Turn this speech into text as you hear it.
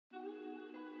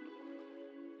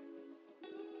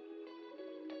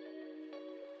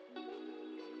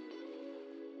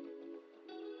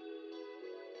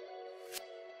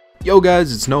Yo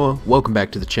guys, it's Noah. Welcome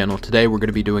back to the channel. Today we're going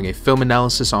to be doing a film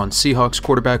analysis on Seahawks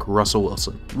quarterback Russell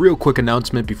Wilson. Real quick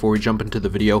announcement before we jump into the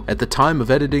video. At the time of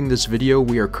editing this video,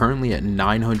 we are currently at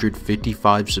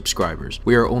 955 subscribers.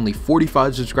 We are only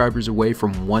 45 subscribers away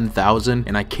from 1,000,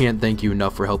 and I can't thank you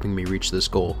enough for helping me reach this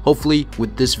goal. Hopefully,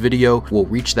 with this video, we'll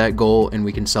reach that goal and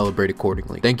we can celebrate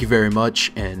accordingly. Thank you very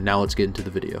much, and now let's get into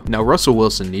the video. Now, Russell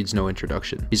Wilson needs no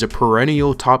introduction. He's a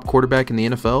perennial top quarterback in the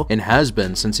NFL and has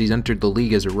been since he's entered the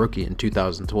league as a rookie in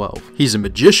 2012. He's a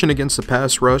magician against the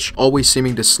pass rush, always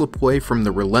seeming to slip away from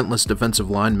the relentless defensive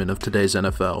linemen of today's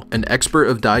NFL, an expert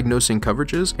of diagnosing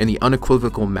coverages, and the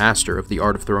unequivocal master of the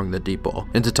art of throwing the deep ball.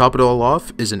 And to top it all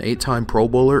off is an 8-time Pro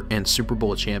Bowler and Super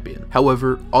Bowl champion.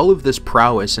 However, all of this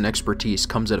prowess and expertise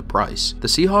comes at a price. The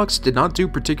Seahawks did not do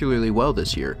particularly well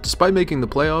this year. Despite making the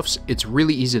playoffs, it's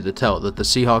really easy to tell that the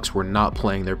Seahawks were not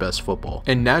playing their best football.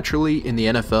 And naturally, in the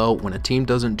NFL, when a team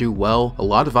doesn't do well, a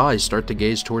lot of eyes start to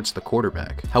gaze towards the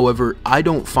quarterback. However, I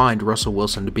don't find Russell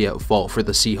Wilson to be at fault for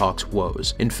the Seahawks'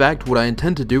 woes. In fact, what I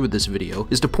intend to do with this video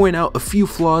is to point out a few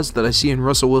flaws that I see in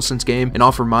Russell Wilson's game and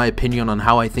offer my opinion on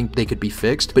how I think they could be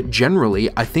fixed, but generally,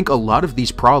 I think a lot of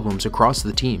these problems across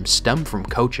the team stem from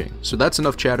coaching. So that's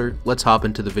enough chatter, let's hop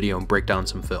into the video and break down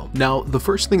some film. Now, the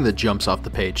first thing that jumps off the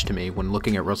page to me when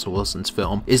looking at Russell Wilson's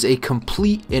film is a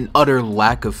complete and utter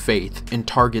lack of faith in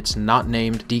targets not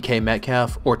named DK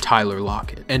Metcalf or Tyler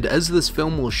Lockett. And as this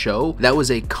film will show, that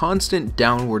was a constant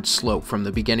downward slope from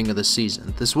the beginning of the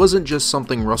season. This wasn't just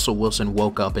something Russell Wilson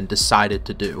woke up and decided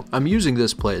to do. I'm using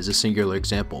this play as a singular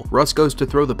example. Russ goes to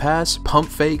throw the pass, pump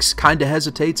fakes, kinda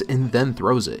hesitates, and then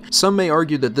throws it. Some may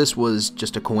argue that this was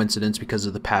just a coincidence because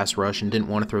of the pass rush and didn't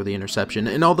want to throw the interception,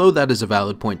 and although that is a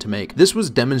valid point to make, this was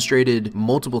demonstrated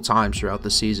multiple times throughout the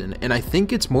season, and I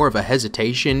think it's more of a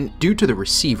hesitation due to the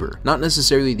receiver, not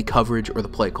necessarily the coverage or the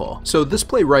play call. So this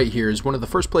play right here is one of the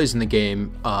first plays in the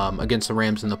game against the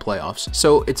Rams in the playoffs.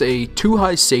 So it's a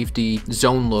two-high safety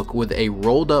zone look with a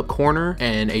rolled up corner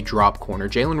and a drop corner.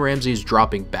 Jalen Ramsey is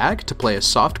dropping back to play a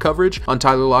soft coverage on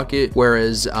Tyler Lockett,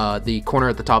 whereas the corner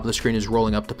at the top of the screen is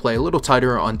rolling up to play a little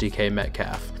tighter on DK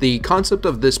Metcalf. The concept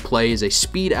of this play is a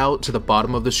speed out to the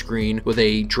bottom of the screen with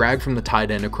a drag from the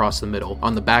tight end across the middle.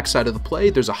 On the back side of the play,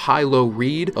 there's a high-low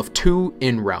read of two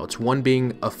in routes, one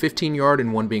being a 15-yard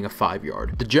and one being a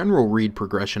 5-yard. The general read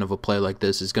progression of a play like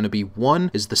this is going to be: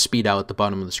 one is the speed out at the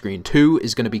bottom of the screen, two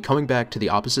is going to be coming back to the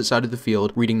opposite side of the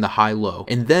field, reading the high-low,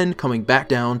 and then coming back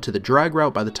down to the drag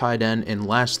route by the tight end, and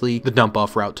lastly, the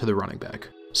dump-off route to the running back.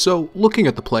 So, looking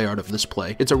at the play art of this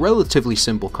play, it's a relatively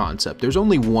simple concept. There's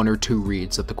only one or two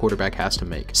reads that the quarterback has to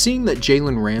make. Seeing that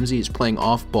Jalen Ramsey is playing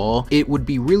off ball, it would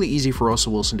be really easy for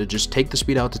Russell Wilson to just take the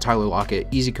speed out to Tyler Lockett,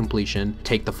 easy completion,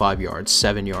 take the 5 yards,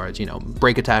 7 yards,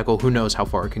 break a tackle, who knows how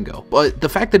far it can go. But the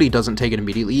fact that he doesn't take it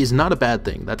immediately is not a bad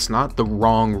thing. That's not the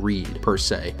wrong read, per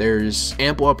se. There's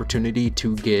ample opportunity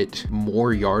to get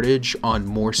more yardage on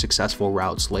more successful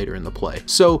routes later in the play.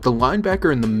 So, the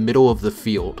linebacker in the middle of the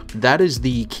field, that is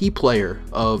the key player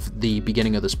of the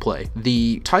beginning of this play.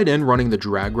 The tight end running the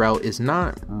drag route is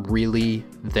not really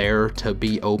there to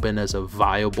be open as a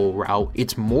viable route.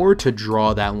 It's more to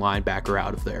draw that linebacker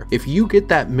out of there. If you get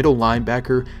that middle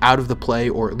linebacker out of the play,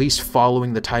 or at least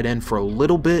following the tight end for a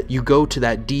little bit, you go to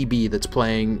that DB that's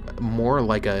playing more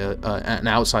like an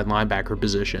outside linebacker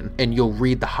position, and you'll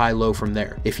read the high-low from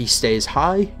there. If he stays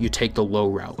high, you take the low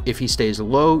route. If he stays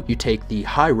low, you take the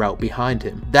high route behind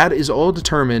him. That is all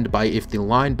determined by if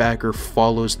the linebacker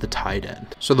follows the tight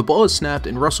end. So the ball is snapped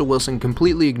and Russell Wilson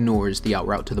completely ignores the out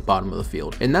route to the bottom of the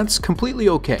field, and that's completely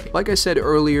okay. Like I said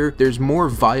earlier, there's more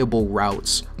viable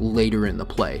routes later in the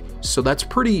play, so that's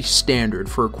pretty standard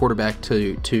for a quarterback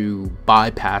to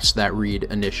bypass that read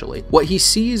initially. What he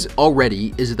sees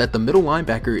already is that the middle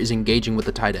linebacker is engaging with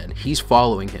the tight end. He's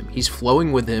following him, he's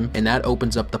flowing with him, and that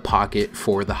opens up the pocket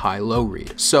for the high-low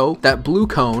read. So that blue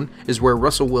cone is where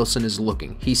Russell Wilson is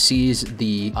looking. He sees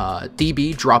the DB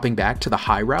dropping back to the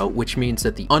high route, which means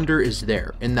that the under is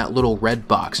there in that little red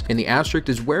box, and the asterisk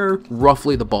is where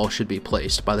roughly the ball should be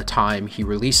placed by the time he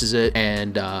releases it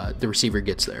and the receiver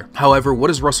gets there. However, what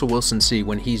does Russell Wilson see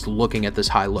when he's looking at this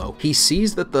high-low? He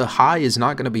sees that the high is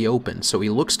not going to be open, so he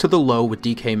looks to the low with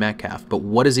DK Metcalf, but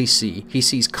what does he see? He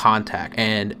sees contact,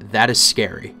 and that is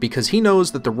scary because he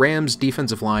knows that the Rams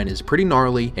defensive line is pretty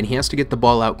gnarly and he has to get the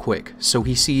ball out quick. So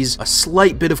he sees a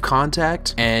slight bit of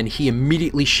contact and he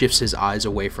immediately shifts his eyes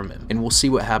away from him, and we'll see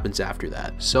what happens after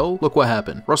that. So look what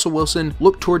happened. Russell Wilson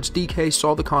looked towards DK,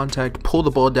 saw the contact, pulled the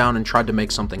ball down and tried to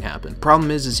make something happen.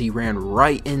 Problem is he ran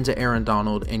right into Aaron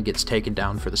Donald and gets taken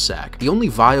down for the sack. The only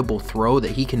viable throw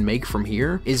that he can make from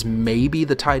here is maybe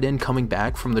the tight end coming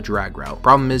back from the drag route.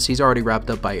 Problem is he's already wrapped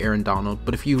up by Aaron Donald,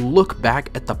 but if you look back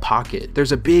at the pocket,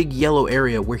 there's a big yellow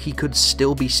area where he could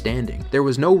still be standing. There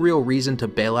was no real reason to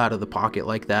bail out of the pocket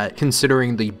like that,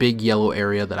 considering the big yellow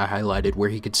area that I highlighted where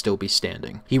he could still be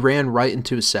standing. He ran right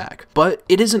into a sack. But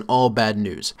it isn't all bad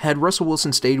news. Had Russell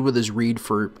Wilson stayed with his read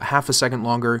for half a second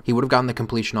longer, he would have gotten the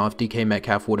completion off, DK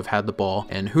Metcalf would have had the ball,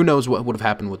 and who knows what would have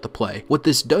happened with the play. What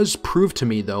this does prove to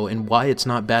me though, and why it's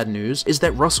not bad news, is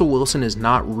that Russell Wilson is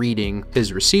not reading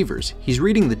his receivers. He's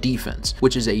reading the defense,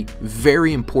 which is a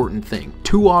very important thing.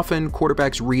 Too often,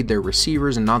 quarterbacks read their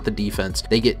receivers and not the defense.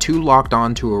 They get too locked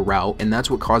on to a route, and that's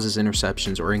what causes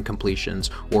interceptions or incompletions,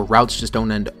 or routes just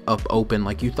don't end up open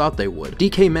like you thought they would.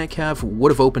 DK Metcalf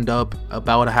would have opened up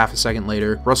about a half a second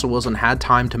later. Russell Wilson had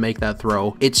time to make that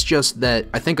throw. It's just that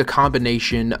I think a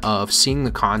combination of seeing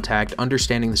the contact,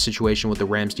 understanding the situation with the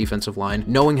Rams defensive line,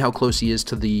 knowing how close he is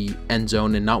to the end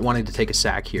zone and not wanting to take a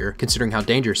sack here, considering how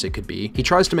dangerous it could be, he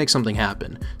tries to make something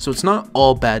happen. So it's not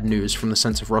all bad news from the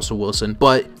sense of Russell Wilson,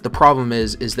 but the problem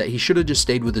is that he should have just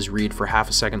stayed with his read for half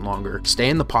a second longer, stay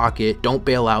in the pocket, don't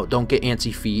bail out, don't get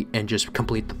antsy feet, and just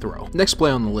complete the throw. Next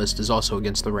play on the list is also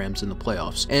against the Rams in the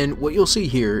playoffs, and what you'll see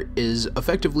here is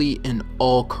effectively an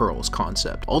all curls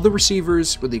concept. All the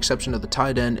receivers, with the exception of the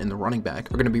tight end and the running back,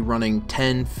 are going to be running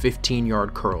 10-15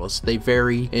 yard curls. They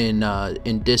vary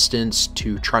in distance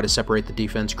to try to separate the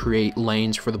defense, create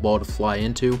lanes for the ball to fly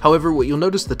into. However, what you'll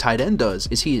notice the tight end does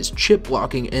is he is chip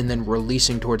blocking and then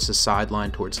releasing towards the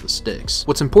sideline towards the sticks.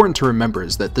 What's important to remember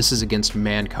is that this is against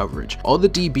man coverage. All the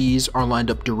DBs are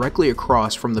lined up directly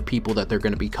across from the people that they're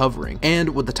going to be covering, and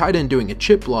with the tight end doing a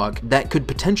chip block, that could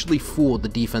potentially fool the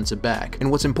defensive back. And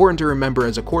what's important to remember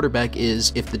as a quarterback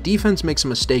is if the defense makes a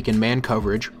mistake in man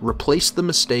coverage, replace the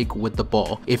mistake with the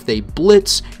ball. If they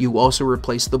blitz, you also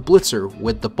replace the blitzer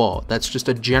with the ball. That's just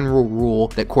a general rule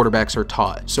that quarterbacks are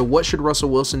taught. So what should Russell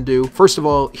Wilson do? First of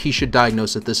all, he should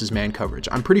diagnose that this is man coverage.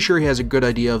 I'm pretty sure he has a good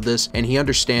idea of this, and he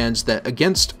understands that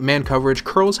against man coverage,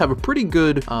 curls have a pretty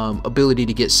good ability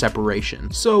to get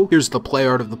separation. So here's the play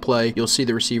art of the play. You'll see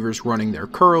the receivers running their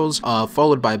curls,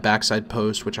 followed by a backside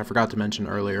post, which I forgot to mention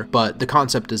earlier, but the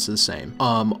concept is the same.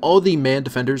 All the man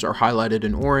defenders are highlighted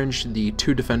in orange, the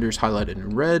two defenders highlighted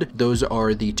in red. Those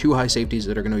are the two high safeties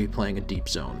that are going to be playing a deep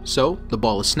zone. So the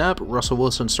ball is snapped, Russell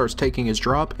Wilson starts taking his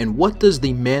drop, and what does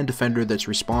the man defender that's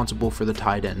responsible for the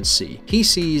tight end see? He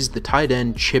sees the tight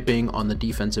end chipping on the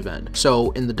defensive end.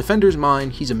 So in the defender's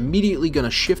mind, he's immediately going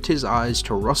to shift his eyes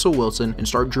to Russell Wilson and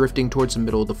start drifting towards the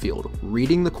middle of the field,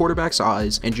 reading the quarterback's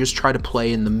eyes and just try to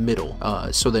play in the middle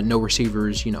so that no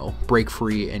receivers, break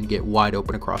free and get wide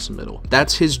open across the middle.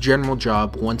 That's his general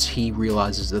job once he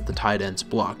realizes that the tight end's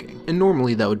blocking. And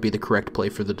normally that would be the correct play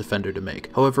for the defender to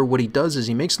make. However, what he does is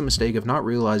he makes the mistake of not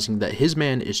realizing that his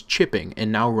man is chipping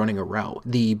and now running a route.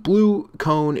 The blue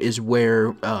cone is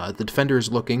where the defender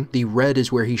is looking. The red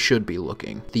is where he should be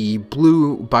looking. The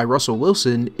blue by Russell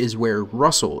Wilson is where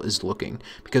Russell is looking,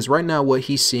 because right now what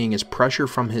he's seeing is pressure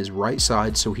from his right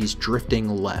side, so he's drifting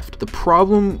left. The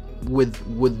problem with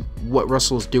what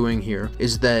Russell's doing here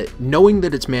is that knowing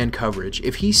that it's man coverage,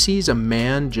 if he sees a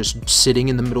man just sitting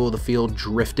in the middle of the field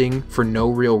drifting for no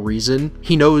real reason,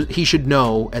 he should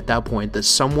know at that point that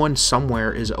someone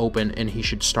somewhere is open and he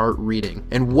should start reading.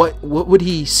 And what would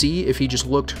he see if he just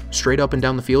looked straight up and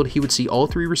down the field? He would see all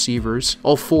three receivers,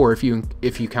 all four if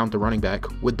you count the running back,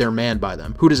 with their man by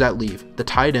them. Who does that leave? The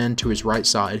tight end to his right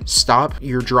side. Stop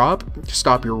your drop,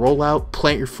 stop your rollout,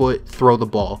 plant your foot, throw the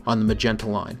ball on the magenta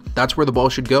line. That's where the ball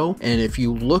should go. And if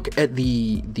you look at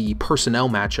the personnel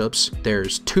matchups,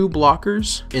 there's two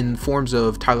blockers in forms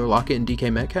of Tyler Lockett and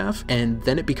DK Metcalf, and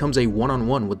then it becomes a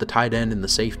one-on-one with the tight end and the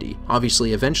safety.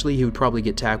 Obviously, eventually he would probably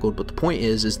get tackled, but the point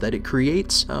is that it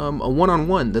creates a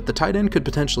one-on-one that the tight end could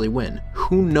potentially win.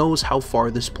 Who knows how far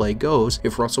this play goes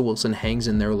if Russell Wilson hangs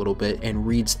in there a little bit and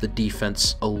reads the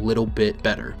defense a little bit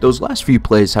better. Those last few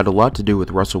plays had a lot to do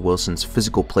with Russell Wilson's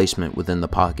physical placement within the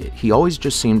pocket. He always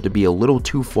just seemed to be a little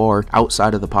too far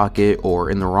outside of the pocket or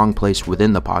in the wrong place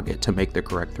within the pocket to make the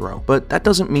correct throw. But that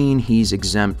doesn't mean he's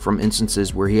exempt from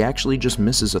instances where he actually just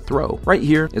misses a throw. Right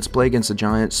here, it's play against the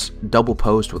Giants, double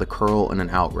post with a curl and an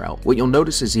out route. What you'll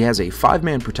notice is he has a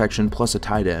 5-man protection plus a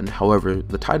tight end. However,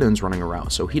 the tight end's running a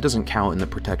route, so he doesn't count in the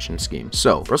protection scheme.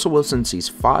 So Russell Wilson sees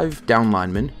 5 down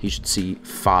linemen. He should see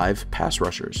 5 pass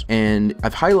rushers. And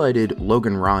I've highlighted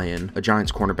Logan Ryan, a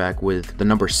Giants cornerback, with the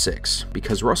number 6,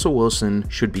 because Russell Wilson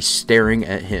should be staring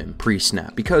at him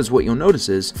pre-snap, because what you'll notice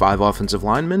is 5 offensive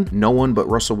linemen, no one but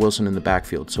Russell Wilson in the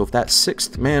backfield. So if that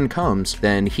 6th man comes,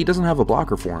 then he doesn't have a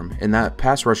blocker for him, and that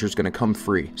pass rusher is going to come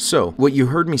free. So what you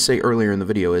heard me say earlier in the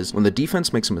video is when the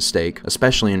defense makes a mistake,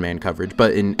 especially in man coverage,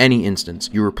 but in any instance,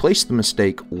 you replace the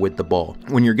mistake with the ball.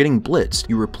 When you're getting blitzed,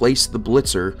 you replace the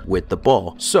blitzer with the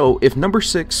ball. So if the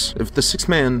 6th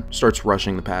man starts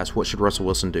rushing the pass, what should Russell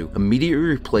Wilson do? Immediately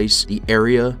replace the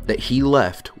area that he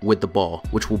left with the ball,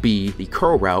 which will be the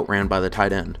curl route ran by the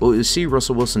tight end. What you see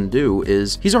Russell Wilson do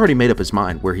is he's already made up his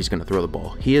mind where he's going to throw the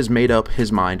ball. He has made up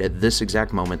his mind at this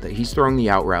exact moment that he's throwing the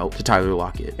out route to Tyler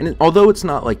Lockett. And although it's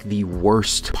not like the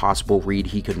worst possible read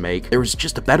he could make, there was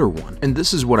just a better one. And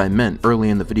this is what I meant early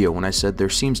in the video when I said there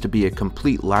seems to be a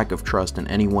complete lack of trust in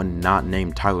anyone not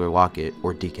named Tyler Lockett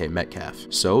or DK Metcalf.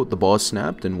 So the ball is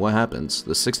snapped, and what happens?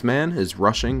 The 6th man is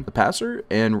rushing the passer,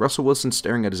 and Russell Wilson's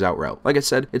staring at his out route. Like I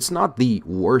said, it's not the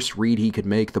worst read he could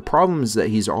make. The problem is that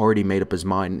he's already made up his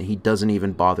mind, and he doesn't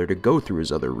even bother to go through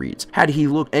his other reads. Had he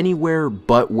looked anywhere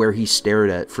but where he stared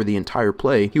at for the entire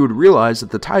play, he would realize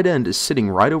that the tight end is sitting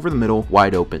right over the middle,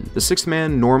 wide open. The 6th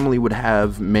man normally would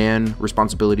have man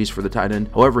responsibilities for the tight end.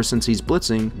 However, since he's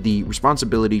blitzing, the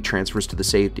responsibility transfers to the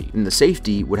safety, and the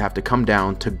safety would have to come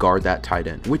down to guard that tight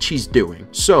end, which he's doing.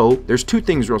 So there's 2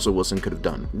 things Russell Wilson could have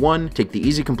done. 1, take the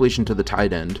easy completion to the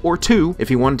tight end, or 2, if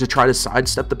he wanted to try to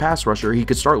sidestep the pass rusher, he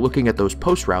could start looking at those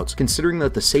post routes. Considering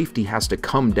that the safety has to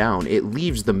come down, it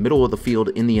leaves the middle of the field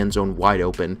in the end zone wide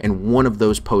open, and one of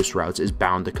those post routes is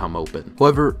bound to come open.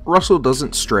 However, Russell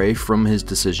doesn't stray from his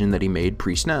decision that he made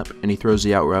pre-snap, and he throws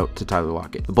the out route to Tyler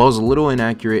Lockett. The ball is a little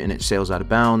inaccurate and it sails out of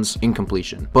bounds,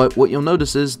 incompletion. But what you'll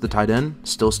notice is the tight end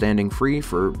still standing free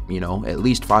for, at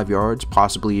least 5 yards,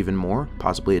 possibly even more,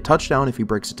 possibly a touchdown if he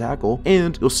breaks a tackle,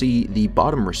 and you'll see the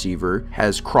bottom receiver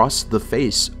has crossed the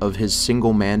face of his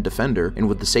single man defender, and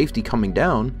with the safety coming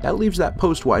down, that leaves that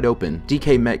post wide open.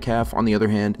 DK Metcalf, on the other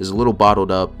hand, is a little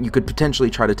bottled up. You could potentially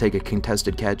try to take a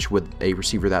contested catch with a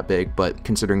receiver that big, but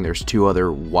considering there's 2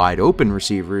 other wide open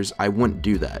receivers, I wouldn't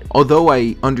do that. Although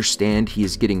I understand he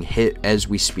is getting hit as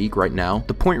we speak right now,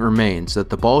 the point remains that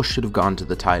the ball should have gone to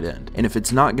the tight end. And if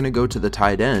it's not going to go to the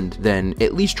tight end, then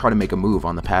at least try to make a move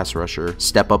on the pass rusher.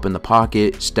 Step up in the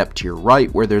pocket, step to your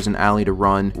right where there's an alley to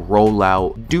run, roll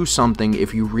out, do something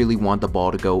if you really want the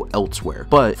ball to go elsewhere.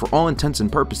 But for all intents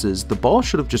and purposes, the ball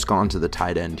should have just gone to the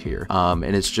tight end here.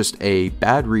 And it's just a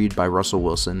bad read by Russell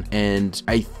Wilson. And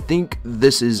I think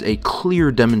this is a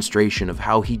clear demonstration of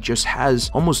how he just has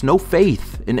almost no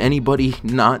faith in anybody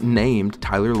not named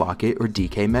Tyler Lockett or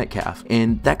DK Metcalf.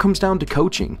 And that comes down to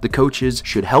coaching. The coaches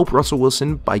should help Russell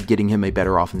Wilson by getting him a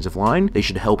better offensive line. They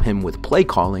should help him with play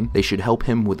calling. They should help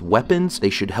him with weapons. They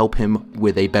should help him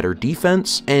with a better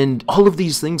defense. And all of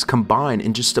these things combine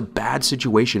in just a bad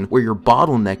situation where you're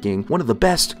bottlenecking one of the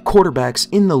best quarterbacks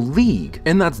in the league.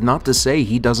 And that's not to say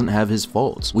he doesn't have his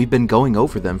faults. We've been going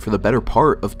over them for the better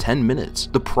part of 10 minutes.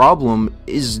 The problem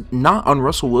is not on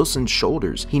Russell Wilson's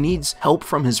shoulders. He needs help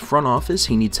from his front office,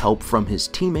 he needs help from his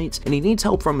teammates, and he needs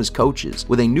help from his coaches.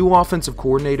 With a new offensive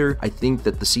coordinator, I think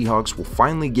that the Seahawks will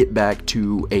finally get back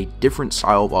to a different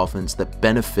style of offense that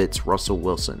benefits Russell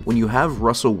Wilson. When you have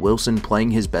Russell Wilson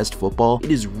playing his best football,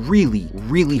 it is really,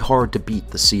 really hard to beat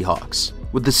the Seahawks.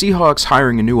 With the Seahawks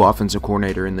hiring a new offensive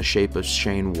coordinator in the shape of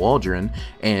Shane Waldron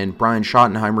and Brian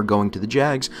Schottenheimer going to the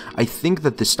Jags, I think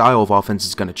that the style of offense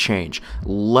is going to change.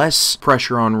 Less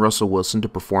pressure on Russell Wilson to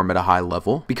perform at a high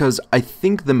level, because I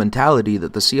think the mentality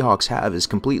that the Seahawks have is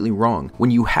completely wrong.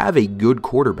 When you have a good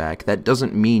quarterback, that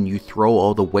doesn't mean you throw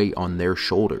all the weight on their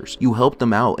shoulders. You help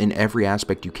them out in every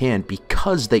aspect you can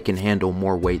because they can handle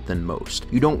more weight than most.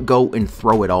 You don't go and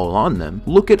throw it all on them.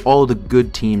 Look at all the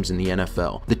good teams in the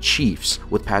NFL. The Chiefs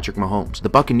with Patrick Mahomes, the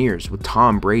Buccaneers with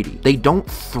Tom Brady. They don't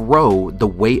throw the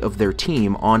weight of their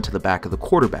team onto the back of the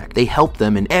quarterback. They help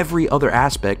them in every other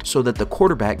aspect so that the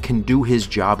quarterback can do his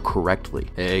job correctly.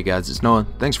 Hey guys, it's Noah.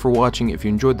 Thanks for watching. If you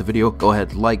enjoyed the video, go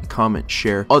ahead, like, comment,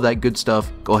 share, all that good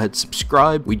stuff. Go ahead,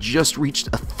 subscribe. We just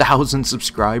reached 1,000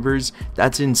 subscribers.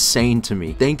 That's insane to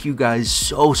me. Thank you guys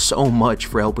so much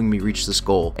for helping me reach this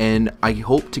goal. And I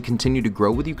hope to continue to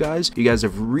grow with you guys. You guys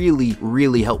have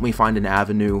really helped me find an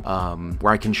avenue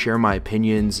where I can share my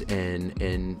opinions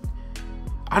and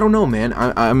I don't know, man.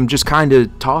 I'm just kind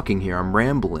of talking here. I'm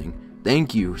rambling.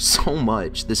 Thank you so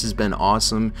much. This has been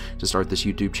awesome to start this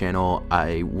YouTube channel.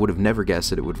 I would have never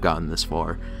guessed that it would have gotten this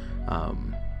far.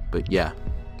 But yeah,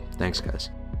 thanks guys.